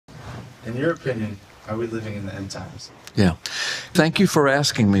In your opinion, are we living in the end times? Yeah. Thank you for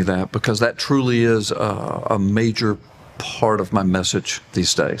asking me that, because that truly is a major part of my message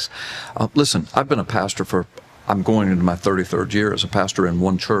these days. Listen, I've been a pastor for, I'm going into my 33rd year as a pastor in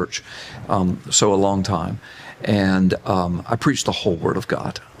one church, so a long time. And I preach the whole Word of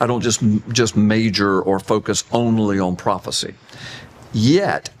God. I don't just major or focus only on prophecy.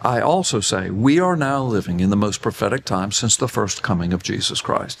 Yet, I also say we are now living in the most prophetic time since the first coming of Jesus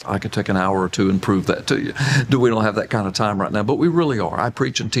Christ. I could take an hour or two and prove that to you. We don't have that kind of time right now, but we really are. I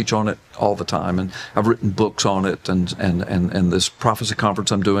preach and teach on it all the time, and I've written books on it, and this prophecy conference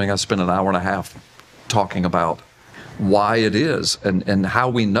I'm doing, I spent an hour and a half talking about why it is and how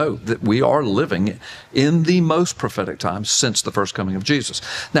we know that we are living in the most prophetic time since the first coming of Jesus.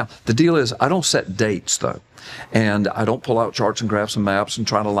 Now, the deal is, I don't set dates, though. And I don't pull out charts and graphs and maps and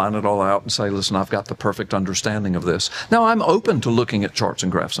try to line it all out and say, listen, I've got the perfect understanding of this. Now, I'm open to looking at charts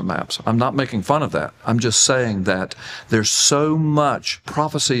and graphs and maps. I'm not making fun of that. I'm just saying that there's so much,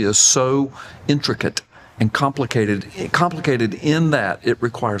 prophecy is so intricate and complicated in that it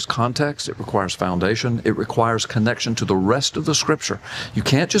requires context, it requires foundation, it requires connection to the rest of the Scripture. You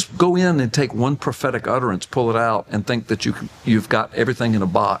can't just go in and take one prophetic utterance, pull it out, and think that you've got everything in a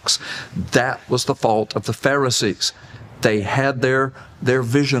box. That was the fault of the Pharisees. They had their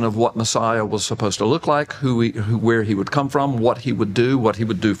vision of what Messiah was supposed to look like, where he would come from, what he would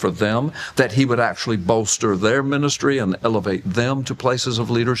do for them, that he would actually bolster their ministry and elevate them to places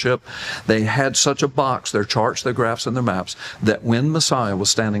of leadership. They had such a box, their charts, their graphs, and their maps, that when Messiah was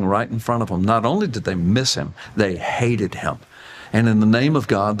standing right in front of them, not only did they miss him, they hated him. And in the name of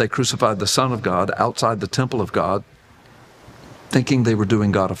God, they crucified the Son of God outside the temple of God, thinking they were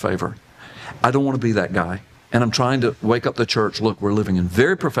doing God a favor. I don't want to be that guy. And I'm trying to wake up the church. Look, we're living in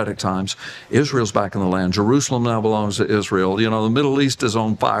very prophetic times. Israel's back in the land. Jerusalem now belongs to Israel. You know, the Middle East is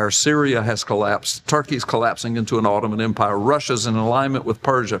on fire. Syria has collapsed. Turkey's collapsing into an Ottoman Empire. Russia's in alignment with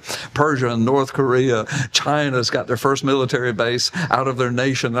Persia. Persia and North Korea. China's got their first military base out of their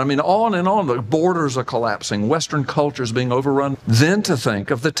nation. I mean, on and on. The borders are collapsing. Western culture's being overrun. Then to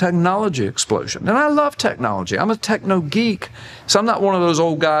think of the technology explosion. And I love technology. I'm a techno geek. So I'm not one of those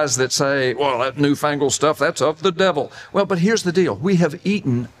old guys that say, well, that newfangled stuff, that's of the devil. Well, but here's the deal. We have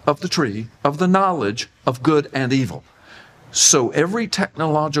eaten of the tree of the knowledge of good and evil. So every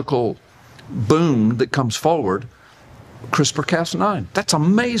technological boom that comes forward, CRISPR-Cas9, that's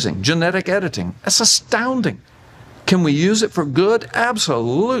amazing. Genetic editing, that's astounding. Can we use it for good?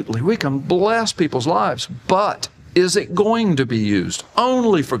 Absolutely. We can bless people's lives, but is it going to be used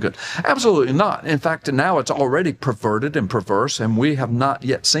only for good? Absolutely not. In fact, now it's already perverted and perverse, and we have not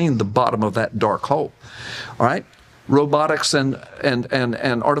yet seen the bottom of that dark hole. All right? Robotics and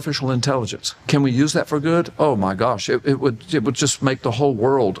artificial intelligence. Can we use that for good? Oh my gosh, it would just make the whole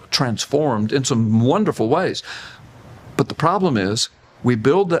world transformed in some wonderful ways. But the problem is, we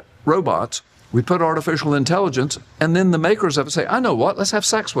build the robots, we put artificial intelligence, and then the makers of it say, I know what, let's have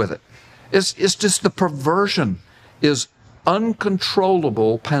sex with it. It's just the perversion is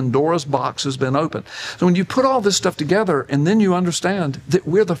uncontrollable. Pandora's box has been opened. So when you put all this stuff together, and then you understand that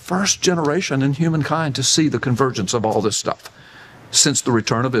we're the first generation in humankind to see the convergence of all this stuff since the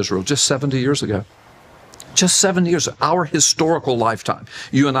return of Israel, just 70 years ago. Just 7 years, our historical lifetime.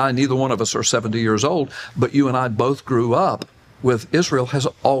 You and I, neither one of us are 70 years old, but you and I both grew up with Israel has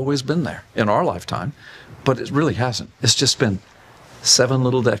always been there in our lifetime, but it really hasn't. It's just been 7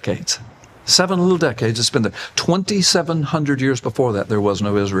 little decades. 7 little decades it's been there. 2,700 years before that, there was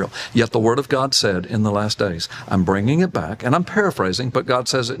no Israel. Yet the Word of God said in the last days, I'm bringing it back, and I'm paraphrasing, but God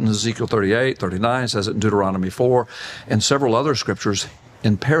says it in Ezekiel 38, 39, says it in Deuteronomy 4, and several other scriptures.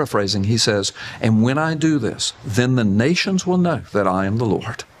 In paraphrasing, he says, and when I do this, then the nations will know that I am the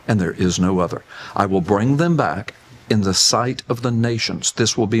Lord, and there is no other. I will bring them back in the sight of the nations.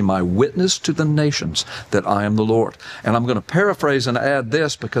 This will be my witness to the nations that I am the Lord. And I'm going to paraphrase and add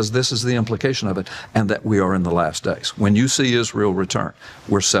this because this is the implication of it, and that we are in the last days. When you see Israel return,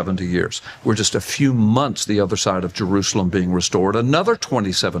 we're 70 years. We're just a few months the other side of Jerusalem being restored, another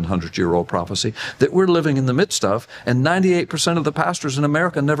 2,700-year-old prophecy that we're living in the midst of, and 98% of the pastors in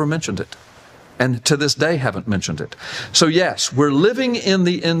America never mentioned it. And to this day haven't mentioned it. So yes, we're living in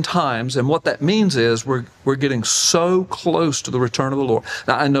the end times, and what that means is we're getting so close to the return of the Lord.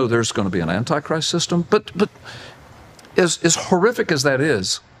 Now, I know there's going to be an Antichrist system, but as horrific as that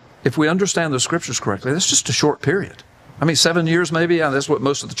is, if we understand the Scriptures correctly, that's just a short period. I mean, 7 years maybe, yeah, that's what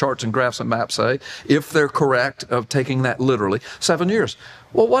most of the charts and graphs and maps say, if they're correct of taking that literally. 7 years.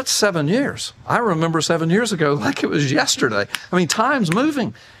 Well, what's 7 years? I remember 7 years ago like it was yesterday. I mean, time's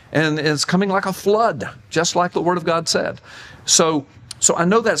moving. And it's coming like a flood, just like the Word of God said. So So I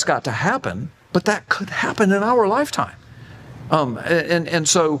know that's got to happen, but that could happen in our lifetime. And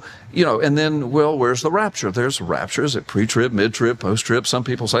so, you know, and then, well, where's the rapture? There's rapture. Is it pre-trib, mid-trib, post-trib? Some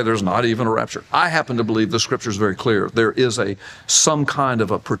people say there's not even a rapture. I happen to believe the Scripture is very clear. There is some kind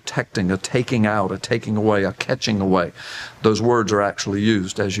of a protecting, a taking out, a taking away, a catching away. Those words are actually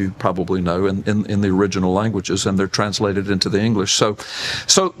used, as you probably know, in the original languages, and they're translated into the English. So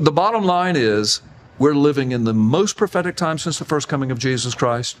the bottom line is, we're living in the most prophetic time since the first coming of Jesus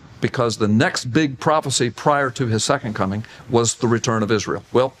Christ, because the next big prophecy prior to his second coming was the return of Israel.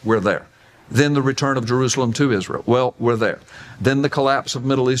 Well, we're there. Then the return of Jerusalem to Israel. Well, we're there. Then the collapse of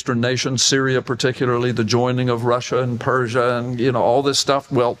Middle Eastern nations, Syria particularly, the joining of Russia and Persia and, you know, all this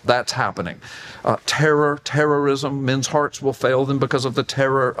stuff. Well, that's happening. Terrorism, men's hearts will fail them because of the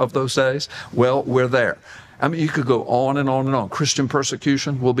terror of those days. Well, we're there. I mean, you could go on and on and on. Christian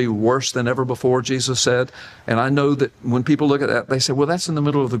persecution will be worse than ever before, Jesus said. And I know that when people look at that, they say, well, that's in the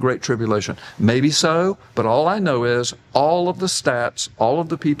middle of the Great Tribulation. Maybe so, but all I know is all of the stats, all of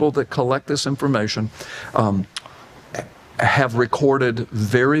the people that collect this information have recorded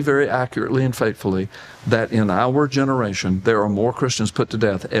very, very accurately and faithfully that in our generation, there are more Christians put to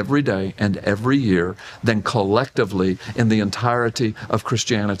death every day and every year than collectively in the entirety of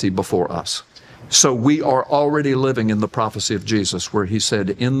Christianity before us. So we are already living in the prophecy of Jesus, where he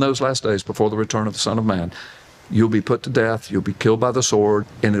said, in those last days before the return of the Son of Man, you'll be put to death, you'll be killed by the sword,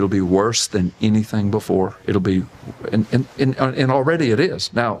 and it'll be worse than anything before. It'll be, and already it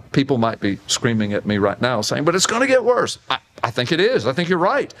is. Now, people might be screaming at me right now saying, but it's going to get worse. I think it is. I think you're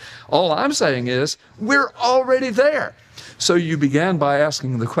right. All I'm saying is, we're already there. So you began by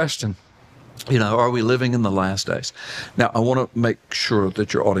asking the question, you know, are we living in the last days? Now, I want to make sure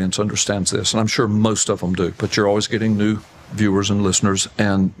that your audience understands this, and I'm sure most of them do, but you're always getting new viewers and listeners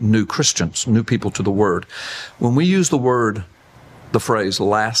and new Christians, new people to the Word. When we use the phrase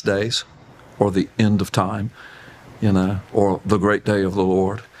last days, or the end of time, you know, or the great day of the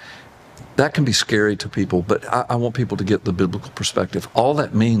Lord, that can be scary to people, but I want people to get the biblical perspective. All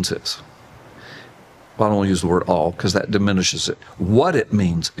that means is, well, I don't want to use the word all because that diminishes it. What it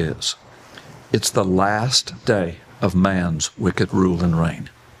means is, it's the last day of man's wicked rule and reign,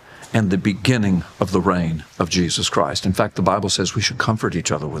 and the beginning of the reign of Jesus Christ. In fact, the Bible says we should comfort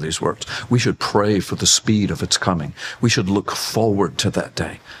each other with these words. We should pray for the speed of its coming. We should look forward to that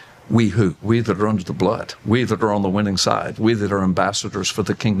day. We who? We that are under the blood. We that are on the winning side. We that are ambassadors for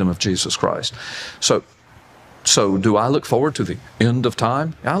the kingdom of Jesus Christ. So do I look forward to the end of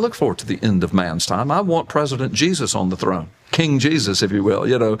time? I look forward to the end of man's time. I want President Jesus on the throne. King Jesus, if you will,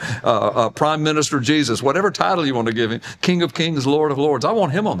 you know, Prime Minister Jesus, whatever title you want to give him, King of Kings, Lord of Lords. I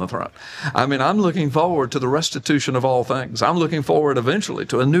want him on the throne. I mean, I'm looking forward to the restitution of all things. I'm looking forward eventually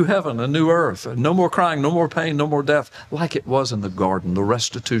to a new heaven, a new earth, no more crying, no more pain, no more death, like it was in the garden, the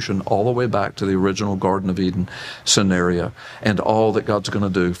restitution all the way back to the original Garden of Eden scenario, and all that God's going to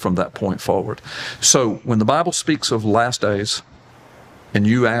do from that point forward. So when the Bible speaks of last days, and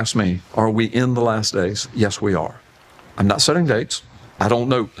you ask me, are we in the last days? Yes, we are. I'm not setting dates. I don't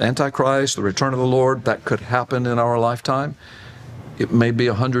know. Antichrist, the return of the Lord, that could happen in our lifetime. It may be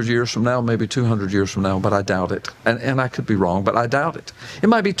 100 years from now, maybe 200 years from now, but I doubt it. And I could be wrong, but I doubt it. It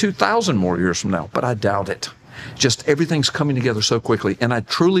might be 2,000 more years from now, but I doubt it. Just everything's coming together so quickly. And I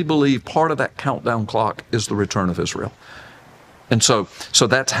truly believe part of that countdown clock is the return of Israel. And so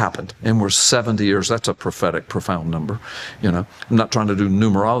that's happened, and we're 70 years. That's a prophetic, profound number. You know, I'm not trying to do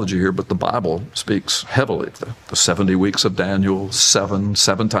numerology here, but the Bible speaks heavily. The 70 weeks of Daniel, 7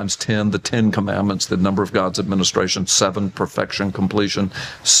 times 10, the 10 commandments, the number of God's administration, 7, perfection, completion,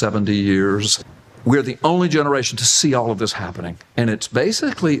 70 years. We're the only generation to see all of this happening. And it's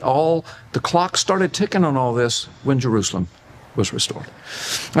basically the clock started ticking on all this when Jerusalem was restored.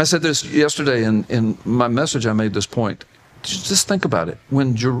 I said this yesterday in my message. I made this point. Just think about it.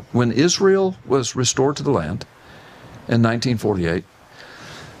 When Israel was restored to the land in 1948,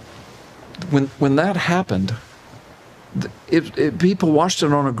 when that happened, people watched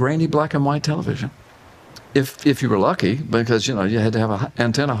it on a grainy black and white television. If you were lucky, because you had to have an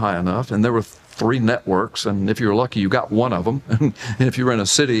antenna high enough, and there were 3 networks, and if you were lucky, you got one of them. And if you were in a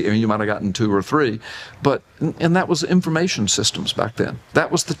city, you might have gotten 2 or 3. And that was information systems back then.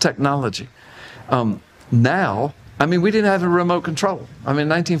 That was the technology. Now, we didn't have a remote control. In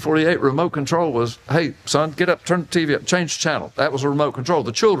 1948, remote control was, hey, son, get up, turn the TV up, change the channel. That was a remote control.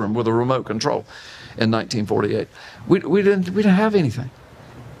 The children were the remote control in 1948. We didn't have anything.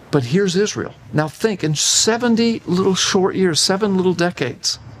 But here's Israel. Now think, in 70 little short years, 7 little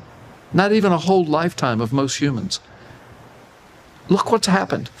decades, not even a whole lifetime of most humans, Look what's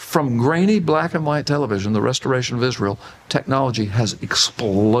happened. From grainy black and white television, the restoration of Israel, technology has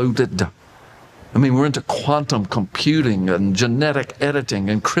exploded. I mean, we're into quantum computing and genetic editing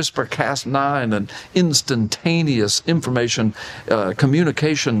and CRISPR-Cas9 and instantaneous information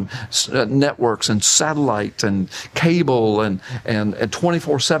communication networks and satellite and cable and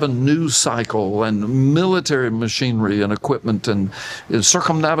 24/7 news cycle and military machinery and equipment and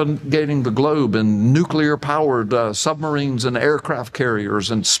circumnavigating the globe and nuclear-powered submarines and aircraft carriers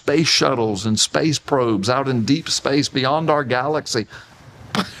and space shuttles and space probes out in deep space beyond our galaxy.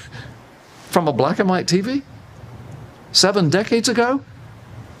 From a black and white TV 7 decades ago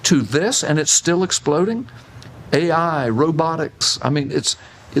to this, and it's still exploding. AI, robotics, I mean, it's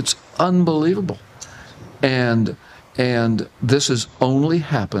unbelievable. And this has only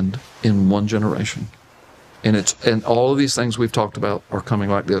happened in one generation. And all of these things we've talked about are coming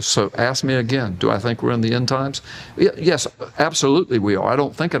like this. So ask me again, do I think we're in the end times? Yes, absolutely we are. I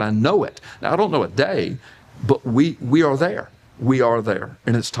don't think it, I know it. Now, I don't know a day, but we are there. We are there,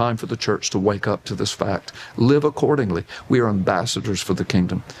 and it's time for the church to wake up to this fact. Live accordingly. We are ambassadors for the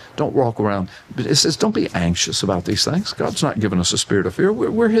kingdom. Don't walk around. It says don't be anxious about these things. God's not given us a spirit of fear.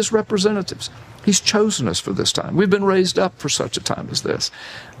 We're his representatives. He's chosen us for this time. We've been raised up for such a time as this.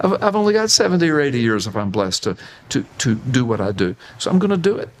 I've only got 70 or 80 years if I'm blessed to do what I do. So I'm going to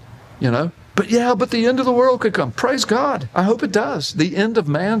do it, you know. But the end of the world could come. Praise God. I hope it does. The end of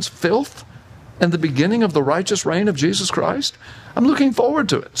man's filth and the beginning of the righteous reign of Jesus Christ. I'm looking forward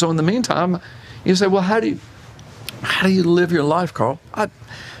to it. So in the meantime, you say, well, how do you live your life, Carl?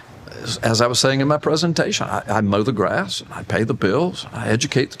 As I was saying in my presentation, I mow the grass, I pay the bills, I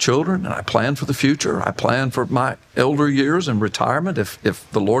educate the children, and I plan for the future. I plan for my elder years and retirement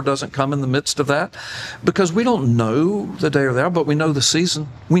if the Lord doesn't come in the midst of that. Because we don't know the day or the hour, but we know the season.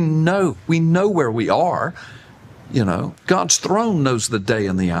 We know where we are. You know, God's throne knows the day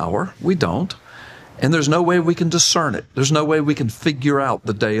and the hour. We don't. And there's no way we can discern it. There's no way we can figure out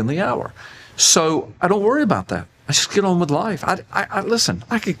the day and the hour. So I don't worry about that. I just get on with life. Listen,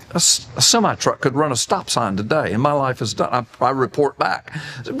 a semi-truck could run a stop sign today, and my life is done. I report back.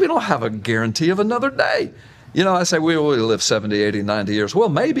 We don't have a guarantee of another day. You know, I say we will live 70, 80, 90 years. Well,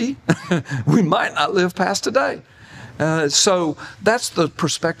 maybe. We might not live past today. So that's the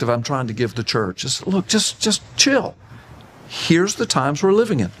perspective I'm trying to give the church. Look, just chill. Here's the times we're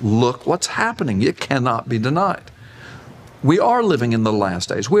living in. Look what's happening. It cannot be denied. We are living in the last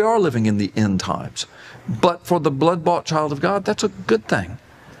days. We are living in the end times. But for the blood-bought child of God, that's a good thing.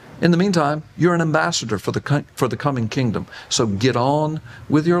 In the meantime, you're an ambassador for the coming kingdom. So get on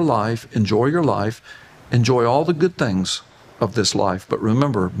with your life, enjoy all the good things of this life. But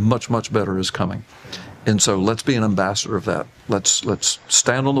remember, much, much better is coming. And so let's be an ambassador of that. Let's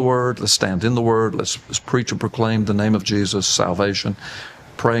stand on the Word. Let's stand in the Word. Let's preach and proclaim the name of Jesus, salvation,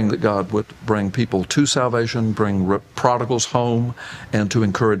 praying that God would bring people to salvation, bring prodigals home, and to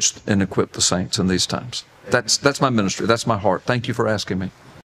encourage and equip the saints in these times. That's my ministry. That's my heart. Thank you for asking me.